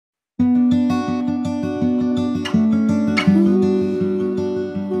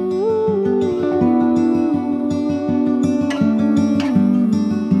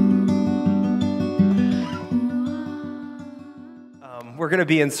going to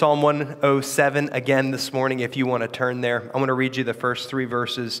be in Psalm 107 again this morning if you want to turn there. I want to read you the first 3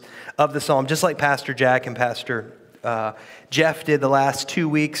 verses of the psalm, just like Pastor Jack and Pastor Jeff did the last 2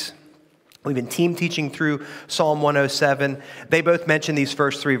 weeks. We've been team teaching through Psalm 107. They both mentioned these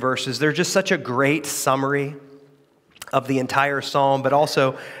first 3 verses. They're just such a great summary of the entire psalm, but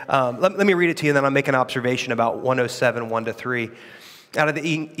also, let me read it to you, and then I'll make an observation about 107, 1-3. Out of the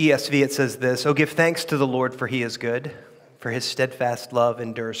ESV, it says this: "Oh, give thanks to the Lord, for he is good, for his steadfast love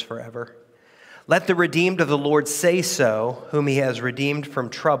endures forever. Let the redeemed of the Lord say so, whom he has redeemed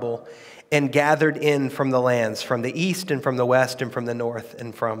from trouble and gathered in from the lands, from the east and from the west and from the north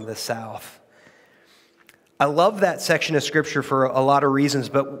and from the south." I love that section of Scripture for a lot of reasons,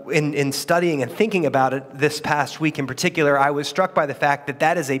 but in studying and thinking about it this past week in particular, I was struck by the fact that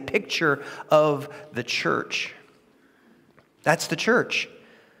that is a picture of the church. That's the church.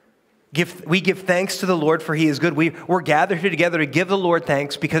 We give thanks to the Lord, for he is good. We're gathered here together to give the Lord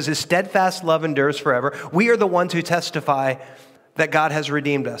thanks because his steadfast love endures forever. We are the ones who testify that God has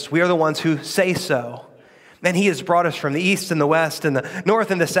redeemed us. We are the ones who say so. And he has brought us from the east and the west and the north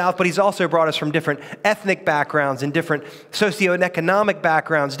and the south, but he's also brought us from different ethnic backgrounds and different socioeconomic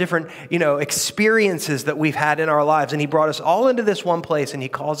backgrounds, different, experiences that we've had in our lives. And he brought us all into this one place, and he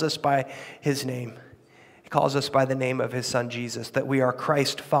calls us by his name. He calls us by the name of his son, Jesus, that we are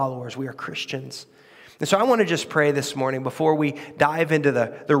Christ followers. We are Christians. And so I want to just pray this morning before we dive into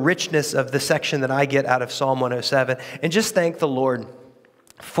the richness of the section that I get out of Psalm 107, and just thank the Lord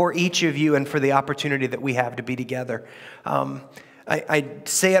for each of you and for the opportunity that we have to be together. I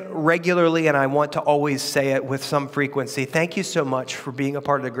say it regularly, and I want to always say it with some frequency. Thank you so much for being a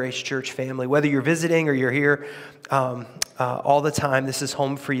part of the Grace Church family. Whether you're visiting or you're here all the time, this is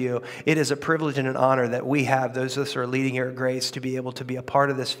home for you. It is a privilege and an honor that we have, those of us who are leading here at Grace, to be able to be a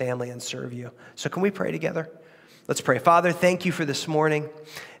part of this family and serve you. So can we pray together? Let's pray. Father, thank you for this morning.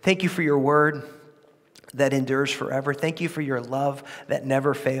 Thank you for your word that endures forever. Thank you for your love that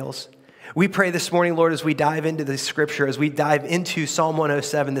never fails. We pray this morning, Lord, as we dive into the scripture, as we dive into Psalm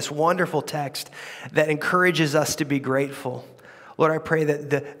 107, this wonderful text that encourages us to be grateful. Lord, I pray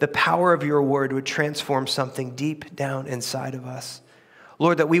that the power of your word would transform something deep down inside of us.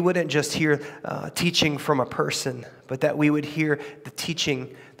 Lord, that we wouldn't just hear teaching from a person, but that we would hear the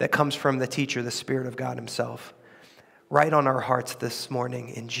teaching that comes from the teacher, the Spirit of God himself. Right on our hearts this morning,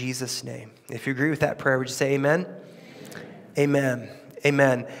 in Jesus' name. If you agree with that prayer, would you say amen? Amen.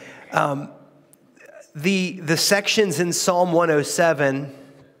 Amen. The sections in Psalm 107,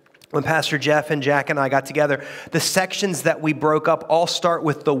 when Pastor Jeff and Jack and I got together, the sections that we broke up all start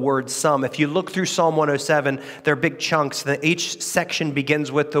with the word some. If you look through Psalm 107, they're big chunks. Each section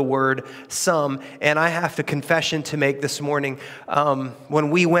begins with the word some. And I have a confession to make this morning. When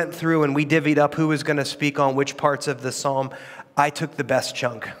we went through and we divvied up who was going to speak on which parts of the psalm, I took the best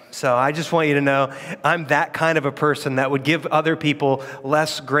chunk. So I just want you to know I'm that kind of a person that would give other people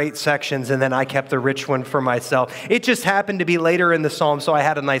less great sections, and then I kept the rich one for myself. It just happened to be later in the psalm, so I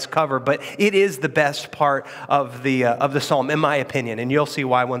had a nice cover, but it is the best part of the psalm, in my opinion, and you'll see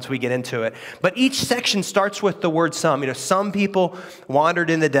why once we get into it. But each section starts with the word some. Some people wandered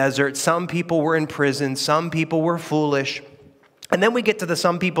in the desert, some people were in prison, some people were foolish. And then we get to the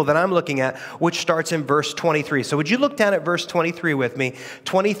some people that I'm looking at, which starts in verse 23. So would you look down at verse 23 with me?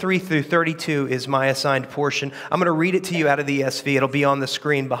 23 through 32 is my assigned portion. I'm going to read it to you out of the ESV. It'll be on the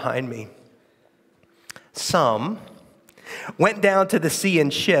screen behind me. Some went down to the sea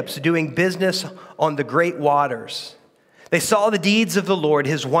in ships, doing business on the great waters. They saw the deeds of the Lord,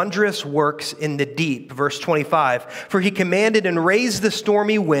 his wondrous works in the deep. Verse 25, for he commanded and raised the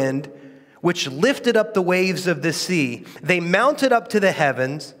stormy wind, which lifted up the waves of the sea. They mounted up to the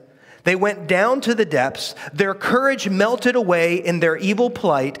heavens. They went down to the depths. Their courage melted away in their evil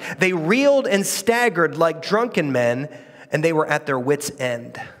plight. They reeled and staggered like drunken men, and they were at their wits'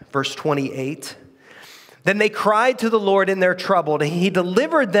 end. Verse 28. Then they cried to the Lord in their trouble, and he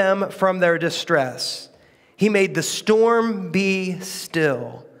delivered them from their distress. He made the storm be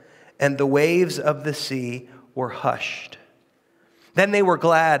still, and the waves of the sea were hushed. Then they were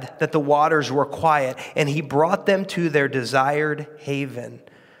glad that the waters were quiet, and he brought them to their desired haven.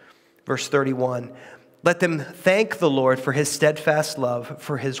 Verse 31, let them thank the Lord for his steadfast love,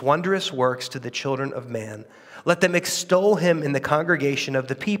 for his wondrous works to the children of man. Let them extol him in the congregation of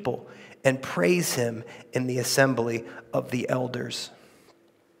the people, and praise him in the assembly of the elders.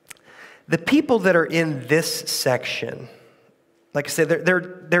 The people that are in this section, like I said,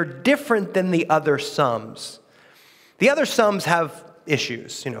 they're different than the other psalms. The other psalms have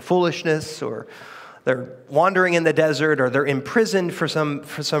issues, foolishness, or they're wandering in the desert, or they're imprisoned for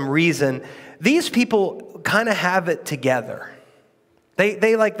some reason. These people kind of have it together.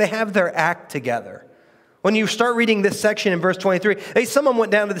 They have their act together. When you start reading this section in verse 23, someone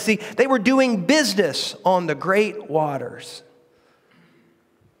went down to the sea. They were doing business on the great waters.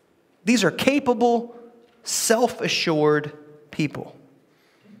 These are capable, self-assured people.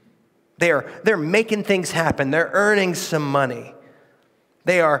 They're making things happen. They're earning some money.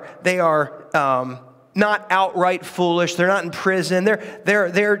 They are not outright foolish. They're not in prison. They're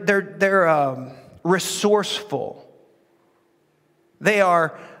resourceful. They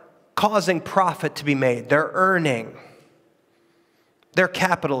are causing profit to be made. They're earning. They're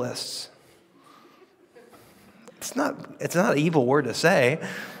capitalists. It's not an evil word to say.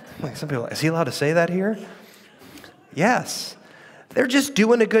 Like some people, is he allowed to say that here? Yes. They're just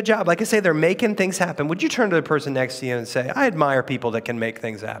doing a good job. Like I say, they're making things happen. Would you turn to the person next to you and say, I admire people that can make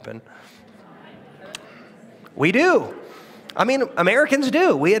things happen? We do. I mean, Americans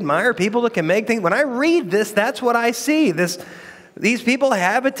do. We admire people that can make things. When I read this, that's what I see. These people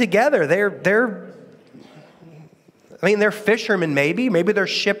have it together. They're fishermen maybe. Maybe they're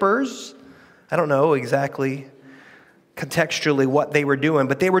shippers. I don't know exactly contextually what they were doing,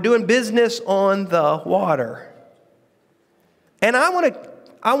 but they were doing business on the water. And I want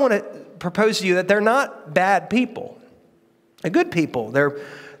to propose to you that they're not bad people. They're good people.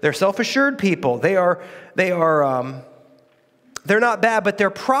 They're self-assured people. They're not bad, but they're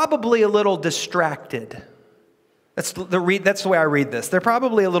probably a little distracted. That's the way I read this. They're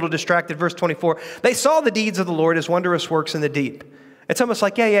probably a little distracted. Verse 24, they saw the deeds of the Lord, his wondrous works in the deep. It's almost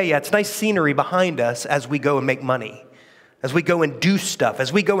like, yeah. It's nice scenery behind us as we go and make money, as we go and do stuff,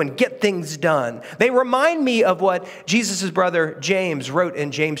 as we go and get things done. They remind me of what Jesus' brother James wrote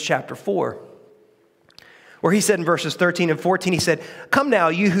in James chapter 4, where he said in verses 13 and 14, he said, come now,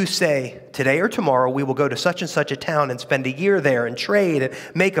 you who say, today or tomorrow we will go to such and such a town and spend a year there and trade and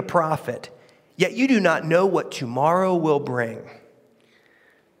make a profit. Yet you do not know what tomorrow will bring.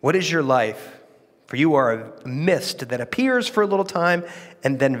 What is your life? For you are a mist that appears for a little time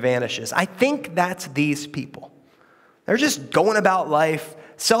and then vanishes. I think that's these people. They're just going about life,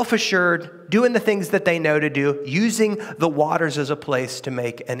 self-assured, doing the things that they know to do, using the waters as a place to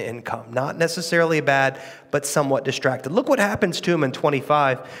make an income. Not necessarily bad, but somewhat distracted. Look what happens to him in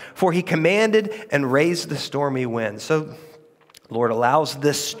 25. For he commanded and raised the stormy wind. So Lord allows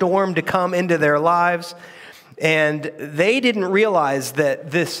this storm to come into their lives. And they didn't realize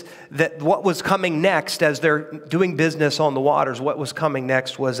that what was coming next as they're doing business on the waters, what was coming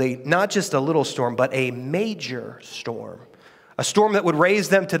next was not just a little storm, but a major storm. A storm that would raise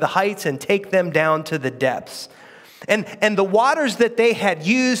them to the heights and take them down to the depths. And the waters that they had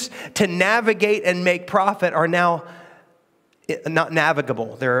used to navigate and make profit are now not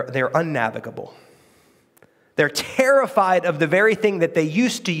navigable. They're unnavigable. They're terrified of the very thing that they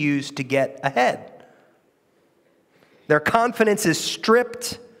used to use to get ahead. Their confidence is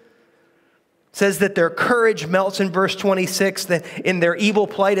stripped. It says that their courage melts in verse 26. That in their evil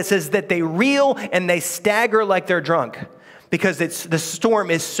plight, it says that they reel and they stagger like they're drunk. Because the storm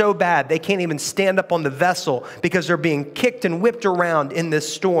is so bad, they can't even stand up on the vessel because they're being kicked and whipped around in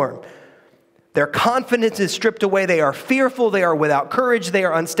this storm. Their confidence is stripped away. They are fearful. They are without courage. They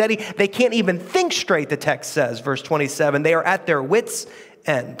are unsteady. They can't even think straight, the text says, verse 27. They are at their wits'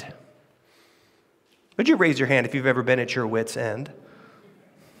 end. Would you raise your hand if you've ever been at your wits' end?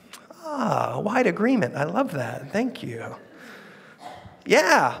 Wide agreement. I love that. Thank you.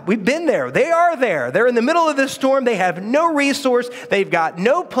 Yeah, we've been there. They are there. They're in the middle of this storm. They have no resource. They've got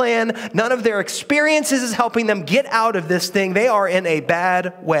no plan. None of their experiences is helping them get out of this thing. They are in a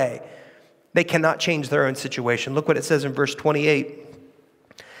bad way. They cannot change their own situation. Look what it says in verse 28.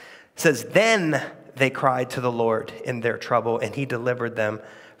 It says, then they cried to the Lord in their trouble, and he delivered them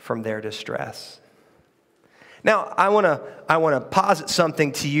from their distress. Now, I want to posit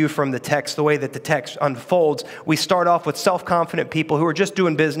something to you from the text, the way that the text unfolds. We start off with self-confident people who are just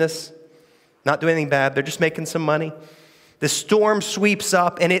doing business, not doing anything bad. They're just making some money. The storm sweeps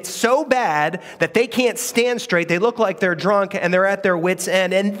up, and it's so bad that they can't stand straight. They look like they're drunk, and they're at their wits'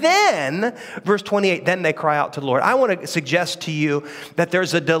 end. And then, verse 28, then they cry out to the Lord. I want to suggest to you that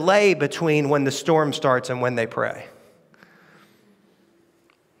there's a delay between when the storm starts and when they pray.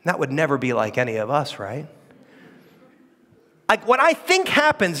 That would never be like any of us, right? Like what I think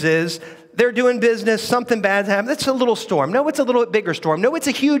happens is they're doing business, something bad's happening. It's a little storm. No, it's a little bit bigger storm. No, it's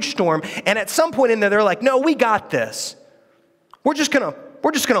a huge storm. And at some point in there, they're like, no, we got this. We're just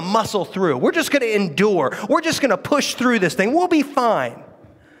gonna muscle through. We're just gonna endure. We're just gonna push through this thing. We'll be fine.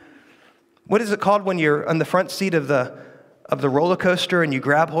 What is it called when you're on the front seat of the roller coaster and you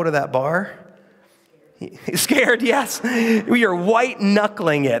grab hold of that bar? Scared, yes. We are white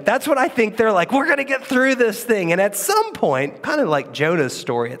knuckling it. That's what I think they're like. We're going to get through this thing. And at some point, kind of like Jonah's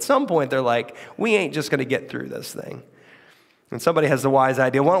story, at some point they're like, we ain't just going to get through this thing. And somebody has the wise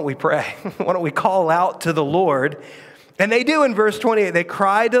idea, why don't we pray? Why don't we call out to the Lord? And they do in verse 28. They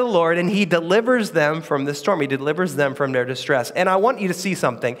cry to the Lord, and he delivers them from the storm. He delivers them from their distress. And I want you to see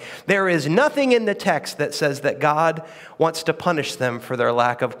something. There is nothing in the text that says that God wants to punish them for their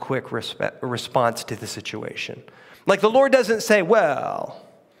lack of quick response to the situation. Like the Lord doesn't say, well,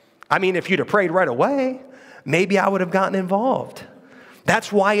 I mean, if you'd have prayed right away, maybe I would have gotten involved.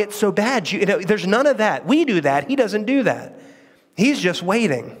 That's why it's so bad. There's none of that. We do that. He doesn't do that. He's just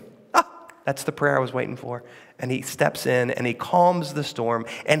waiting. That's the prayer I was waiting for. And he steps in and he calms the storm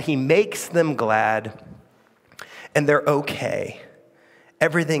and he makes them glad and they're okay.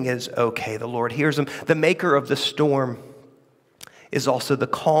 Everything is okay. The Lord hears them. The maker of the storm is also the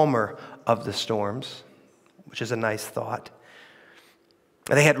calmer of the storms, which is a nice thought.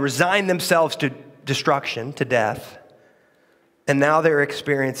 They had resigned themselves to destruction, to death, and now they're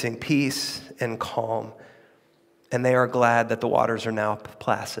experiencing peace and calm, and they are glad that the waters are now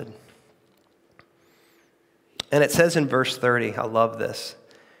placid. And it says in verse 30, I love this.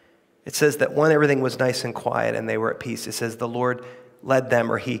 It says that when everything was nice and quiet and they were at peace, it says the Lord led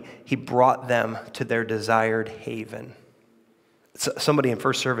them, or he brought them to their desired haven. So somebody in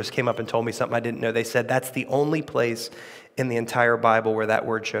first service came up and told me something I didn't know. They said that's the only place in the entire Bible where that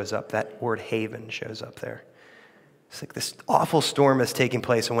word shows up. That word haven shows up there. It's like this awful storm is taking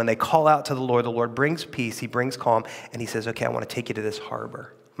place, and when they call out to the Lord brings peace, he brings calm, and he says, okay, I want to take you to this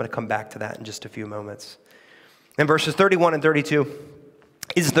harbor. I'm going to come back to that in just a few moments. And verses 31 and 32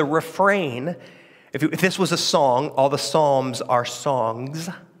 is the refrain. If this was a song, all the Psalms are songs.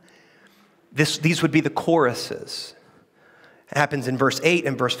 These would be the choruses. It happens in verse 8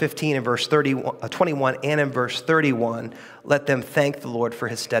 and verse 15 and verse 21 and in verse 31. Let them thank the Lord for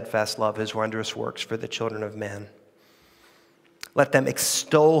his steadfast love, his wondrous works for the children of men. Let them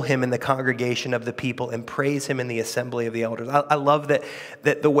extol him in the congregation of the people and praise him in the assembly of the elders. I love that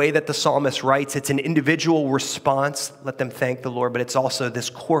the way that the psalmist writes, it's an individual response, let them thank the Lord, but it's also this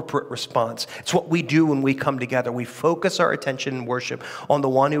corporate response. It's what we do when we come together. We focus our attention and worship on the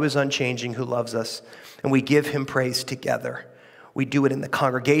one who is unchanging, who loves us, and we give him praise together. We do it in the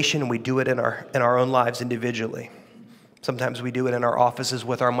congregation, and we do it in our own lives individually. Sometimes we do it in our offices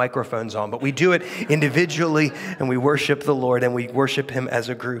with our microphones on, but we do it individually, and we worship the Lord, and we worship him as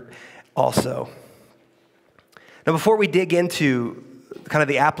a group also. Now, before we dig into kind of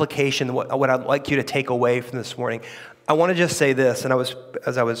the application, what I'd like you to take away from this morning, I want to just say this, and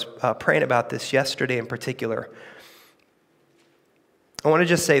as I was praying about this yesterday in particular, I want to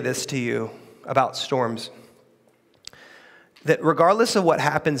just say this to you about storms, that regardless of what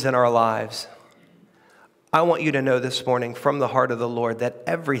happens in our lives, I want you to know this morning from the heart of the Lord that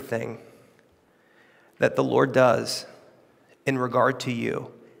everything that the Lord does in regard to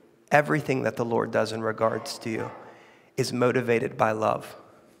you, everything that the Lord does in regards to you is motivated by love.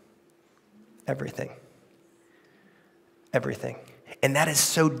 Everything. Everything. And that is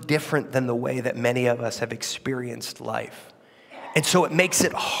so different than the way that many of us have experienced life. And so it makes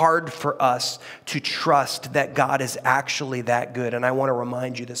it hard for us to trust that God is actually that good. And I want to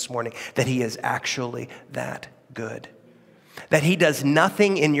remind you this morning that he is actually that good. That he does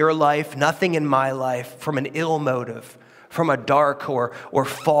nothing in your life, nothing in my life from an ill motive, from a dark or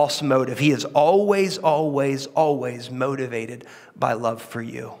false motive. He is always, always, always motivated by love for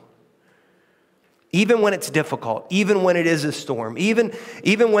you. Even when it's difficult, even when it is a storm, even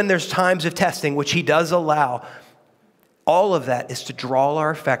when there's times of testing, which he does allow, all of that is to draw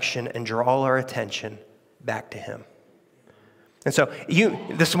our affection and draw our attention back to him. And so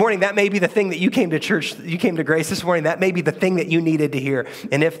this morning, that may be the thing that you came to church, you came to Grace this morning, that may be the thing that you needed to hear.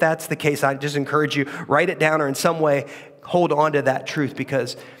 And if that's the case, I just encourage you, write it down or in some way hold on to that truth,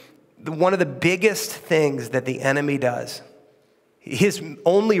 because one of the biggest things that the enemy does, his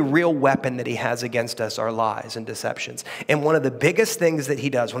only real weapon that he has against us are lies and deceptions. And one of the biggest things that he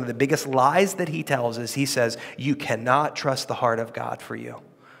does, one of the biggest lies that he tells is he says, you cannot trust the heart of God for you.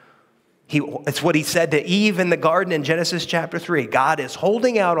 It's what he said to Eve in the garden in Genesis chapter 3. God is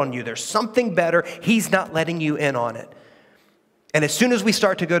holding out on you. There's something better. He's not letting you in on it. And as soon as we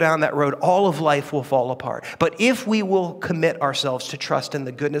start to go down that road, all of life will fall apart. But if we will commit ourselves to trust in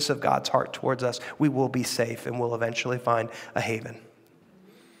the goodness of God's heart towards us, we will be safe and we'll eventually find a haven.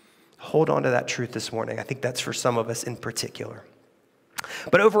 Hold on to that truth this morning. I think that's for some of us in particular.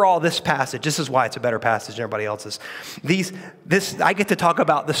 But overall, this passage, this is why it's a better passage than everybody else's. I get to talk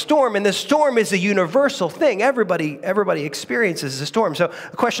about the storm, and the storm is a universal thing. Everybody experiences the storm. So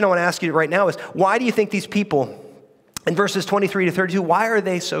the question I want to ask you right now is, why do you think these people in verses 23 to 32, why are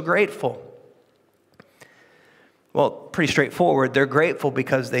they so grateful? Well, pretty straightforward. They're grateful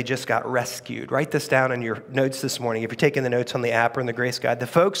because they just got rescued. Write this down in your notes this morning. If you're taking the notes on the app or in the Grace Guide, the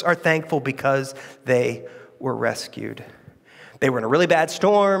folks are thankful because they were rescued. They were in a really bad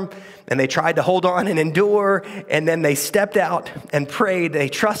storm, and they tried to hold on and endure, and then they stepped out and prayed. They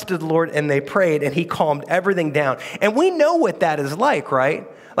trusted the Lord, and they prayed, and he calmed everything down. And we know what that is like, right?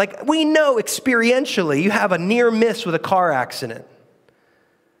 Like, we know experientially, you have a near miss with a car accident.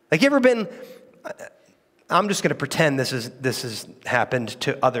 Like, you ever been... I'm just going to pretend this has happened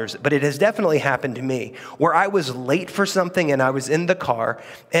to others, but it has definitely happened to me, where I was late for something and I was in the car,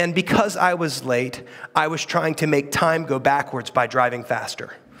 and because I was late, I was trying to make time go backwards by driving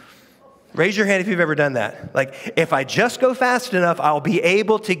faster. Raise your hand if you've ever done that. Like, if I just go fast enough, I'll be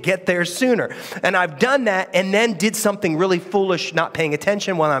able to get there sooner. And I've done that and then did something really foolish, not paying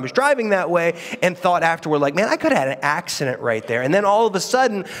attention while I was driving that way, and thought afterward, like, man, I could have had an accident right there. And then all of a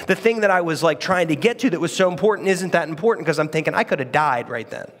sudden, the thing that I was like trying to get to that was so important isn't that important, because I'm thinking I could have died right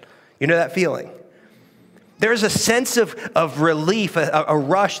then. You know that feeling? There's a sense of relief, a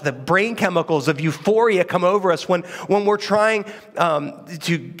rush. The brain chemicals of euphoria come over us when we're trying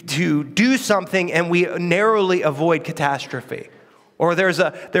to do something and we narrowly avoid catastrophe. Or there's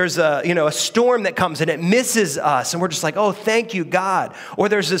a storm that comes and it misses us, and we're just like, oh, thank you, God. Or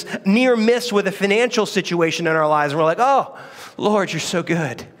there's this near miss with a financial situation in our lives, and we're like, oh, Lord, you're so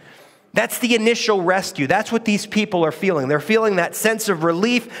good. That's the initial rescue. That's what these people are feeling. They're feeling that sense of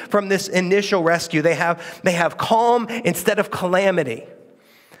relief from this initial rescue. They have calm instead of calamity.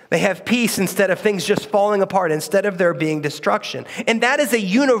 They have peace instead of things just falling apart, instead of there being destruction. And that is a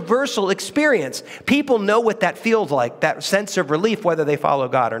universal experience. People know what that feels like, that sense of relief, whether they follow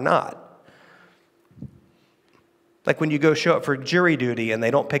God or not. Like when you go show up for jury duty and they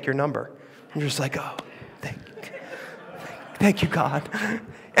don't pick your number. You're just like, oh, thank you, God.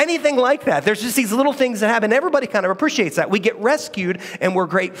 Anything like that. There's just these little things that happen. Everybody kind of appreciates that. We get rescued and we're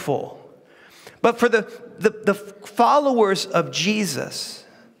grateful. But for the followers of Jesus,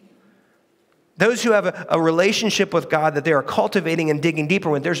 those who have a relationship with God that they are cultivating and digging deeper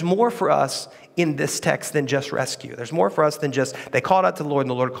with, there's more for us in this text than just rescue. There's more for us than just they called out to the Lord and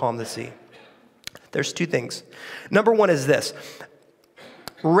the Lord calmed the sea. There's two things. Number one is this.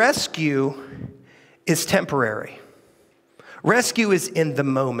 Rescue is temporary. Rescue is in the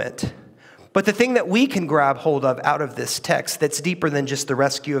moment. But the thing that we can grab hold of out of this text that's deeper than just the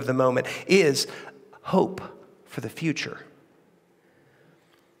rescue of the moment is hope for the future.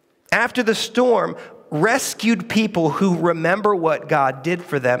 After the storm, rescued people who remember what God did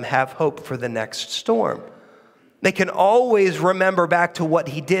for them have hope for the next storm. They can always remember back to what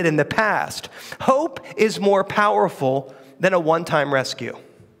he did in the past. Hope is more powerful than a one-time rescue.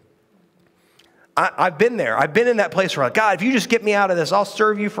 I've been there. I've been in that place where, like, God, if you just get me out of this, I'll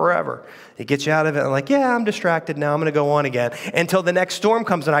serve you forever. He gets you out of it. I'm like, yeah, I'm distracted now. I'm going to go on again until the next storm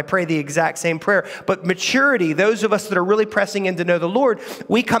comes, and I pray the exact same prayer. But maturity, those of us that are really pressing in to know the Lord,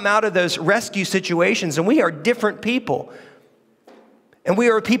 we come out of those rescue situations, and we are different people. And we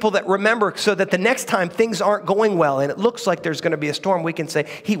are people that remember so that the next time things aren't going well and it looks like there's going to be a storm, we can say,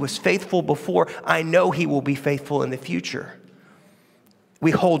 he was faithful before. I know he will be faithful in the future.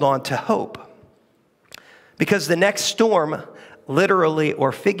 We hold on to hope. Because the next storm, literally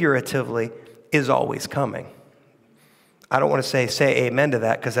or figuratively, is always coming. I don't want to say amen to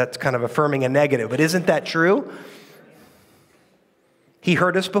that, because that's kind of affirming a negative. But isn't that true? He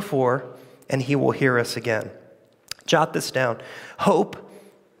heard us before, and he will hear us again. Jot this down. Hope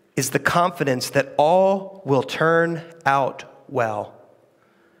is the confidence that all will turn out well.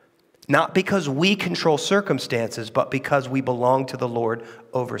 Not because we control circumstances, but because we belong to the Lord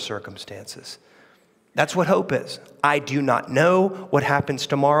over circumstances. That's what hope is. I do not know what happens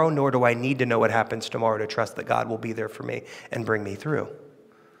tomorrow, nor do I need to know what happens tomorrow to trust that God will be there for me and bring me through.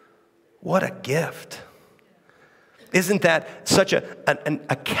 What a gift. Isn't that such a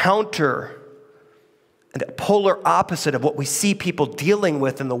counter and a polar opposite of what we see people dealing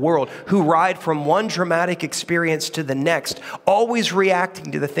with in the world, who ride from one dramatic experience to the next, always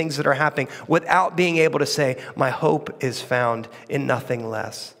reacting to the things that are happening without being able to say, my hope is found in nothing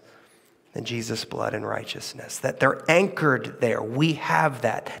less than Jesus' blood and righteousness, that they're anchored there. We have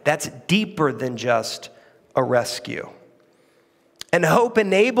that. That's deeper than just a rescue. And hope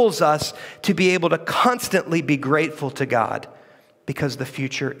enables us to be able to constantly be grateful to God because the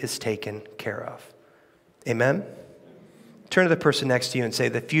future is taken care of. Amen? Turn to the person next to you and say,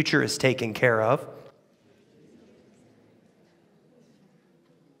 the future is taken care of.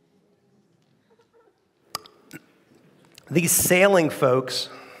 These sailing folks,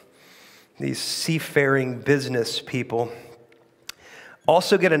 these seafaring business people,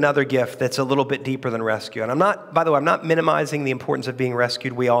 also get another gift that's a little bit deeper than rescue. And by the way, I'm not minimizing the importance of being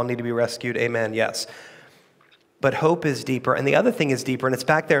rescued. We all need to be rescued. Amen. Yes. But hope is deeper. And the other thing is deeper, and it's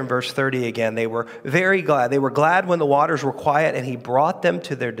back there in verse 30 again. They were very glad. They were glad when the waters were quiet, and he brought them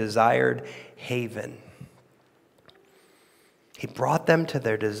to their desired haven. He brought them to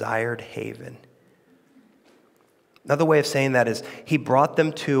their desired haven. Another way of saying that is he brought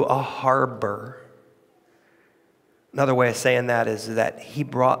them to a harbor. Another way of saying that is that he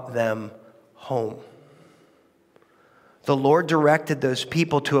brought them home. The Lord directed those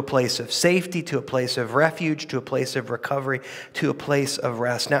people to a place of safety, to a place of refuge, to a place of recovery, to a place of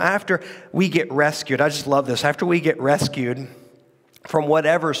rest. Now, after we get rescued, I just love this. After we get rescued from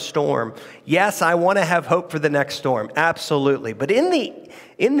whatever storm, yes, I want to have hope for the next storm, absolutely. But in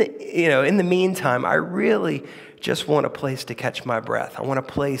the meantime, I really just want a place to catch my breath. I want a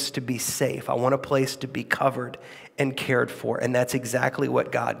place to be safe. I want a place to be covered and cared for. And that's exactly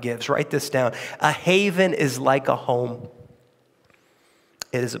what God gives. Write this down. A haven is like a home.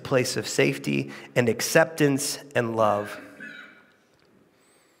 It is a place of safety and acceptance and love.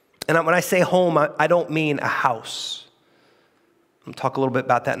 And when I say home, I don't mean a house. I'll talk a little bit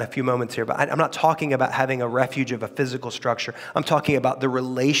about that in a few moments here, but I'm not talking about having a refuge of a physical structure. I'm talking about the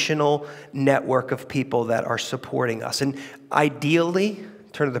relational network of people that are supporting us. And ideally,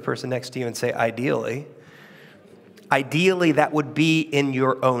 turn to the person next to you and say, ideally, that would be in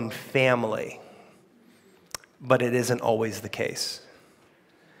your own family, but it isn't always the case.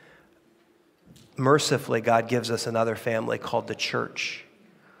 Mercifully, God gives us another family called the church.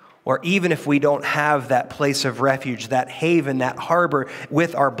 Or even if we don't have that place of refuge, that haven, that harbor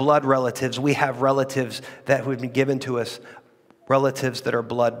with our blood relatives, we have relatives that have been given to us, relatives that are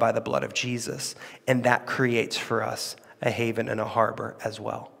blood by the blood of Jesus. And that creates for us a haven and a harbor as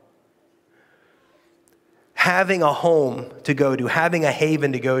well. Having a home to go to, having a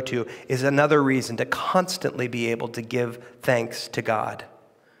haven to go to is another reason to constantly be able to give thanks to God.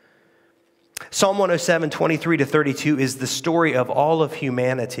 Psalm 107, 23 to 32 is the story of all of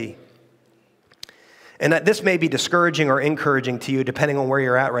humanity. And this may be discouraging or encouraging to you depending on where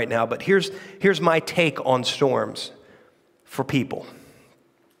you're at right now, but here's my take on storms for people.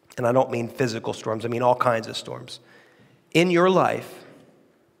 And I don't mean physical storms, I mean all kinds of storms. In your life,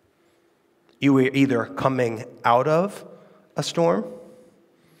 you are either coming out of a storm,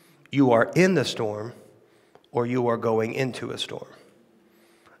 you are in the storm, or you are going into a storm.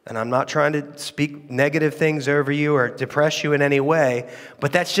 And I'm not trying to speak negative things over you or depress you in any way,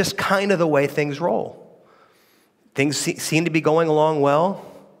 but that's just kind of the way things roll. Things seem to be going along well.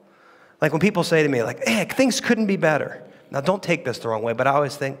 Like when people say to me, like, hey, things couldn't be better. Now, don't take this the wrong way, but I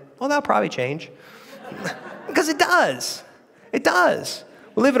always think, well, that'll probably change. Because it does. It does.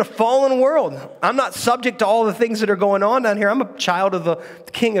 We live in a fallen world. I'm not subject to all the things that are going on down here. I'm a child of the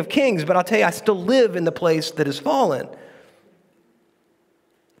King of Kings, but I'll tell you, I still live in the place that is fallen.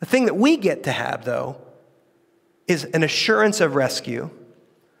 The thing that we get to have, though, is an assurance of rescue,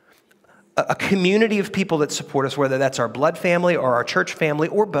 a community of people that support us, whether that's our blood family or our church family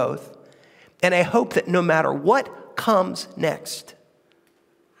or both, and I hope that no matter what comes next,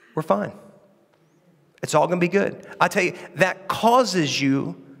 we're fine. It's all going to be good. I tell you, it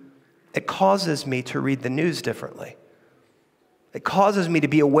causes me to read the news differently. It causes me to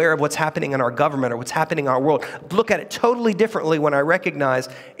be aware of what's happening in our government or what's happening in our world. Look at it totally differently when I recognize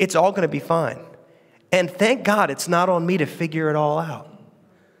it's all going to be fine. And thank God it's not on me to figure it all out.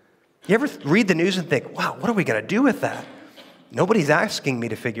 You ever read the news and think, wow, what are we going to do with that? Nobody's asking me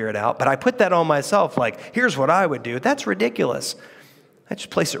to figure it out, but I put that on myself like, here's what I would do. That's ridiculous. I just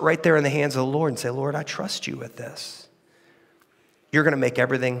place it right there in the hands of the Lord and say, Lord, I trust you with this. You're going to make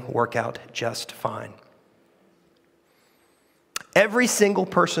everything work out just fine. Every single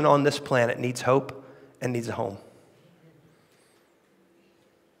person on this planet needs hope and needs a home.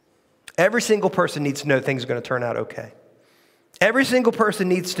 Every single person needs to know things are going to turn out okay. Every single person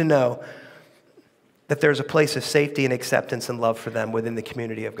needs to know that there's a place of safety and acceptance and love for them within the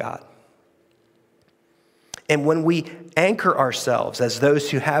community of God. And when we anchor ourselves as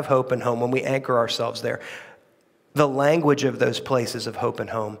those who have hope and home, when we anchor ourselves there, the language of those places of hope and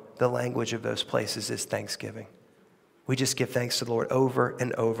home, the language of those places is thanksgiving. We just give thanks to the Lord over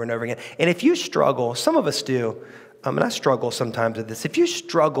and over and over again. And if you struggle, some of us do, and I struggle sometimes with this. If you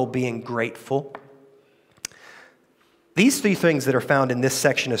struggle being grateful, These three things that are found in this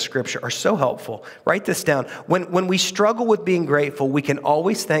section of Scripture are so helpful. Write this down. When we struggle with being grateful, we can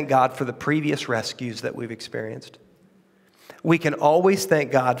always thank God for the previous rescues that we've experienced. We can always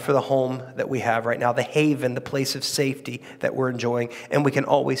thank God for the home that we have right now, the haven, the place of safety that we're enjoying, and we can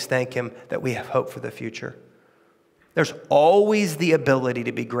always thank Him that we have hope for the future. There's always the ability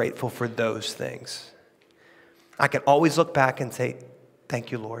to be grateful for those things. I can always look back and say,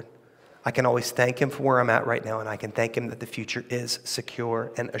 thank you, Lord. I can always thank Him for where I'm at right now, and I can thank Him that the future is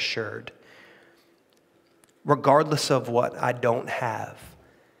secure and assured. Regardless of what I don't have,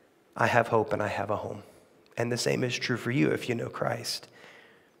 I have hope and I have a home. And the same is true for you if you know Christ.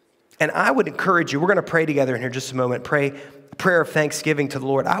 And I would encourage you, we're going to pray together in here just a moment, pray a prayer of thanksgiving to the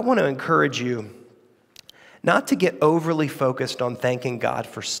Lord. I want to encourage you not to get overly focused on thanking God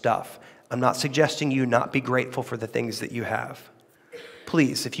for stuff. I'm not suggesting you not be grateful for the things that you have.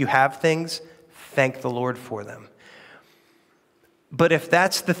 Please, if you have things, thank the Lord for them. But if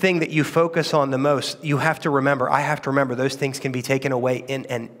that's the thing that you focus on the most, you have to remember, I have to remember, those things can be taken away in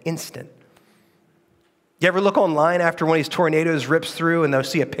an instant. You ever look online after one of these tornadoes rips through and they'll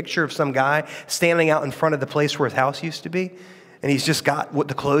see a picture of some guy standing out in front of the place where his house used to be, and he's just got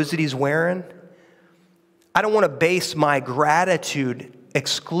the clothes that he's wearing? I don't want to base my gratitude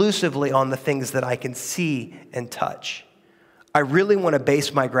exclusively on the things that I can see and touch. I really want to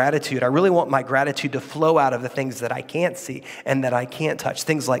base my gratitude. I really want my gratitude to flow out of the things that I can't see and that I can't touch.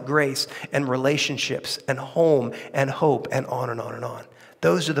 Things like grace and relationships and home and hope and on and on and on.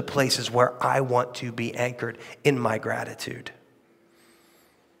 Those are the places where I want to be anchored in my gratitude.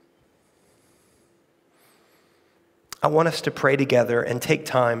 I want us to pray together and take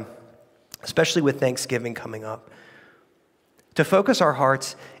time, especially with Thanksgiving coming up, to focus our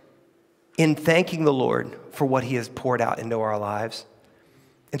hearts in thanking the Lord for what He has poured out into our lives.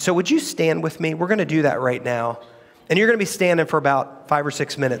 And so would you stand with me? We're going to do that right now. And you're going to be standing for about 5 or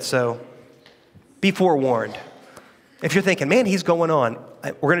 6 minutes, so be forewarned. If you're thinking, man, he's going on,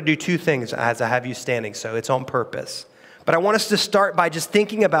 we're going to do two things as I have you standing, so it's on purpose. But I want us to start by just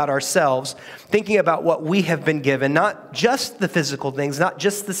thinking about ourselves, thinking about what we have been given, not just the physical things, not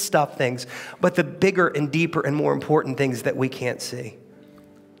just the stuff things, but the bigger and deeper and more important things that we can't see.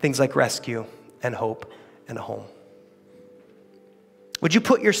 Things like rescue and hope and a home. Would you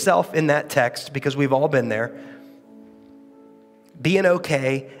put yourself in that text, because we've all been there, being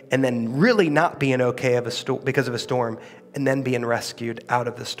okay and then really not being okay because of a storm, and then being rescued out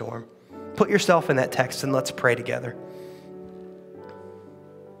of the storm. Put yourself in that text and let's pray together.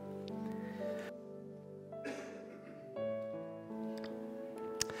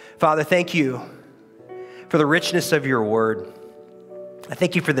 Father, thank you for the richness of your word. I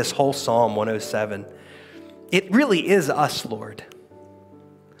thank you for this whole Psalm 107. It really is us, Lord.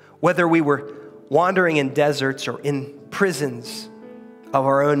 Whether we were wandering in deserts or in prisons of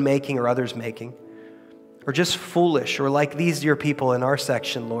our own making or others' making, or just foolish, or like these dear people in our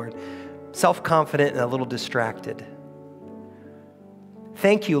section, Lord, self-confident and a little distracted.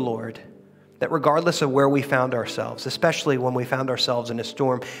 Thank you, Lord, that regardless of where we found ourselves, especially when we found ourselves in a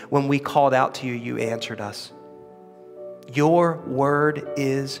storm, when we called out to you, you answered us. Your word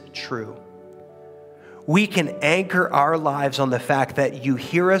is true. We can anchor our lives on the fact that you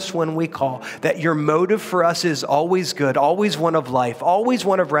hear us when we call, that your motive for us is always good, always one of life, always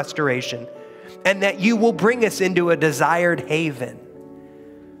one of restoration, and that you will bring us into a desired haven.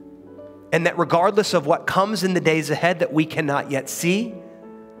 And that regardless of what comes in the days ahead that we cannot yet see,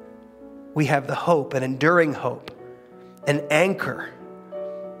 we have the hope, an enduring hope, an anchor,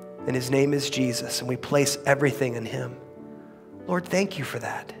 and His name is Jesus, and we place everything in Him. Lord, thank you for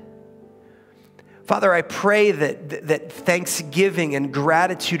that. Father, I pray that thanksgiving and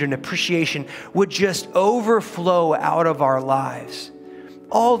gratitude and appreciation would just overflow out of our lives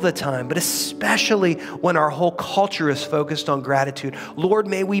all the time, but especially when our whole culture is focused on gratitude. Lord,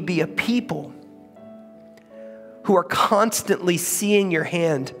 may we be a people who are constantly seeing your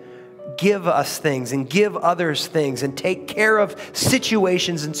hand give us things and give others things and take care of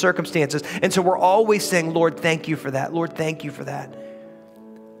situations and circumstances. And so we're always saying, Lord, thank you for that. Lord, thank you for that.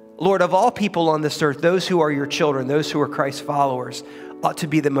 Lord, of all people on this earth, those who are your children, those who are Christ's followers, ought to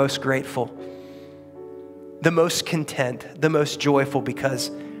be the most grateful, the most content, the most joyful,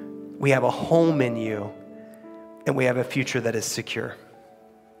 because we have a home in you and we have a future that is secure.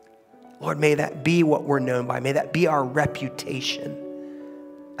 Lord, may that be what we're known by. May that be our reputation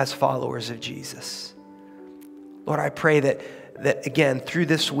as followers of Jesus. Lord, I pray that again, through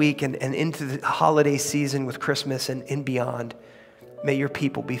this week and into the holiday season with Christmas and beyond, may your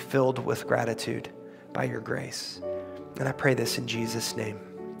people be filled with gratitude by your grace. And I pray this in Jesus' name.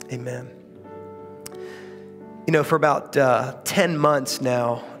 Amen. For about 10 months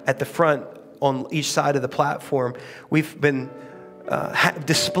now, at the front on each side of the platform, we've been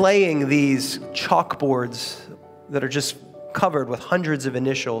displaying these chalkboards that are just covered with hundreds of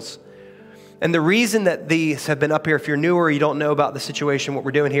initials. And the reason that these have been up here, if you're newer, you don't know about the situation, what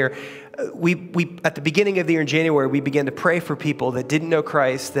we're doing here, we at the beginning of the year in January, we began to pray for people that didn't know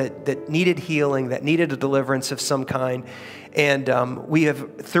Christ, that needed healing, that needed a deliverance of some kind. And we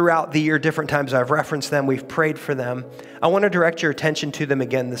have, throughout the year, different times I've referenced them, we've prayed for them. I want to direct your attention to them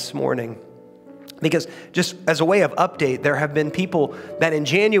again this morning. Because just as a way of update, there have been people that in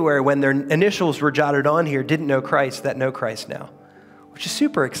January, when their initials were jotted on here, didn't know Christ, that know Christ now, which is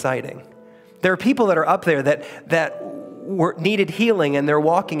super exciting. There are people that are up there that needed healing, and they're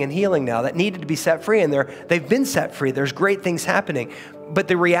walking in healing now, that needed to be set free, and they've been set free. There's great things happening. But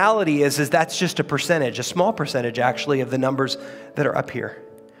the reality is that's just a percentage, a small percentage actually, of the numbers that are up here.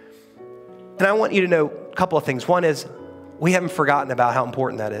 And I want you to know a couple of things. One is we haven't forgotten about how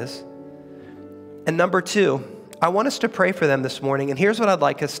important that is. And number two, I want us to pray for them this morning, and here's what I'd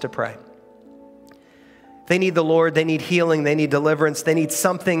like us to pray. They need the Lord, they need healing, they need deliverance, they need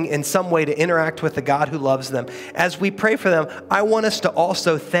something in some way to interact with the God who loves them. As we pray for them, I want us to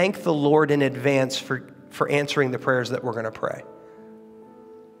also thank the Lord in advance for answering the prayers that we're going to pray.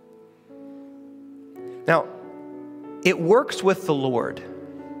 Now, it works with the Lord.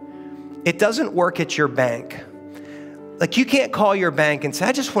 It doesn't work at your bank. Like, you can't call your bank and say,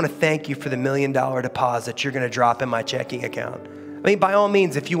 I just want to thank you for the $1 million deposit you're going to drop in my checking account. I mean, by all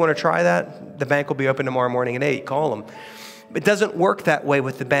means, if you want to try that, the bank will be open tomorrow morning at 8. Call them. It doesn't work that way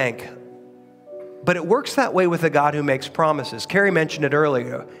with the bank. But it works that way with a God who makes promises. Carrie mentioned it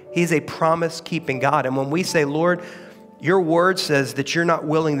earlier. He's a promise-keeping God. And when we say, Lord, your word says that you're not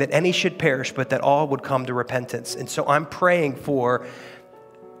willing that any should perish, but that all would come to repentance. And so I'm praying for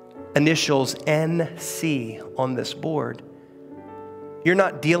initials NC on this board. You're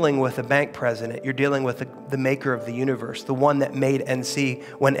not dealing with a bank president. You're dealing with the maker of the universe, the one that made NC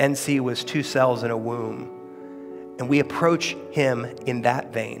when NC was 2 cells in a womb. And we approach him in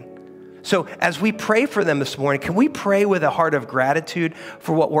that vein. So as we pray for them this morning, can we pray with a heart of gratitude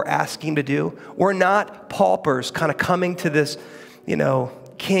for what we're asking to do? We're not paupers kind of coming to this,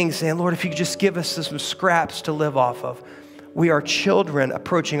 king saying, Lord, if you could just give us some scraps to live off of. We are children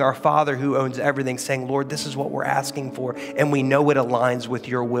approaching our Father who owns everything, saying, Lord, this is what we're asking for, and we know it aligns with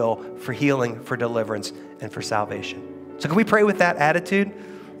your will for healing, for deliverance, and for salvation. So can we pray with that attitude,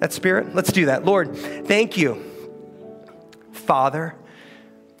 that spirit? Let's do that. Lord, thank you, Father,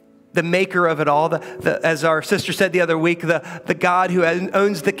 the maker of it all, as our sister said the other week, the God who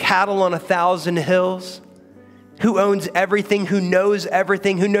owns the cattle on 1,000 hills, who owns everything, who knows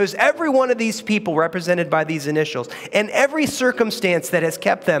every one of these people represented by these initials, and every circumstance that has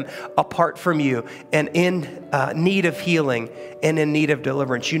kept them apart from you and in need of healing and in need of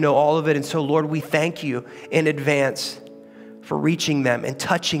deliverance. You know all of it. And so, Lord, we thank you in advance for reaching them and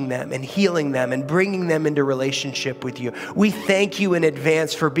touching them and healing them and bringing them into relationship with you. We thank you in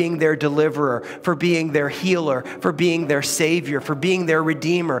advance for being their deliverer, for being their healer, for being their savior, for being their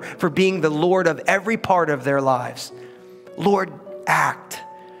redeemer, for being the Lord of every part of their lives. Lord, act.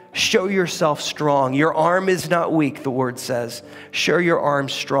 Show yourself strong. Your arm is not weak, the word says. Show your arm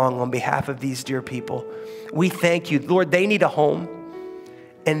strong on behalf of these dear people. We thank you. Lord, they need a home,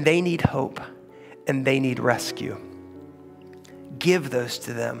 and they need hope, and they need rescue. Give those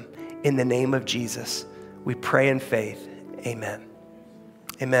to them in the name of Jesus. We pray in faith. Amen.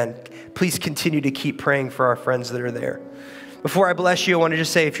 Amen. Please continue to keep praying for our friends that are there. Before I bless you, I want to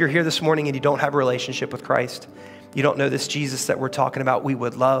just say, if you're here this morning and you don't have a relationship with Christ, you don't know this Jesus that we're talking about, we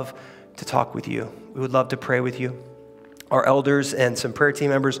would love to talk with you. We would love to pray with you. Our elders and some prayer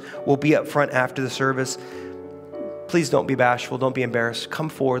team members will be up front after the service. Please don't be bashful. Don't be embarrassed. Come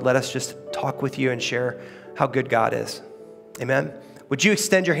forward. Let us just talk with you and share how good God is. Amen. Would you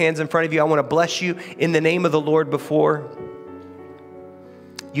extend your hands in front of you? I want to bless you in the name of the Lord before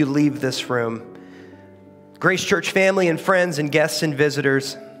you leave this room. Grace Church family and friends and guests and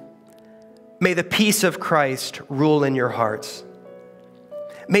visitors, may the peace of Christ rule in your hearts.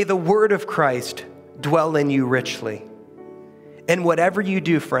 May the word of Christ dwell in you richly. And whatever you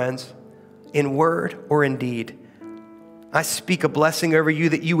do, friends, in word or in deed, I speak a blessing over you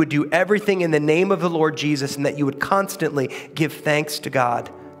that you would do everything in the name of the Lord Jesus and that you would constantly give thanks to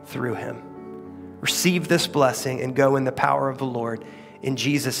God through him. Receive this blessing and go in the power of the Lord. In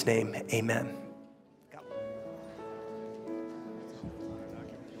Jesus' name, amen.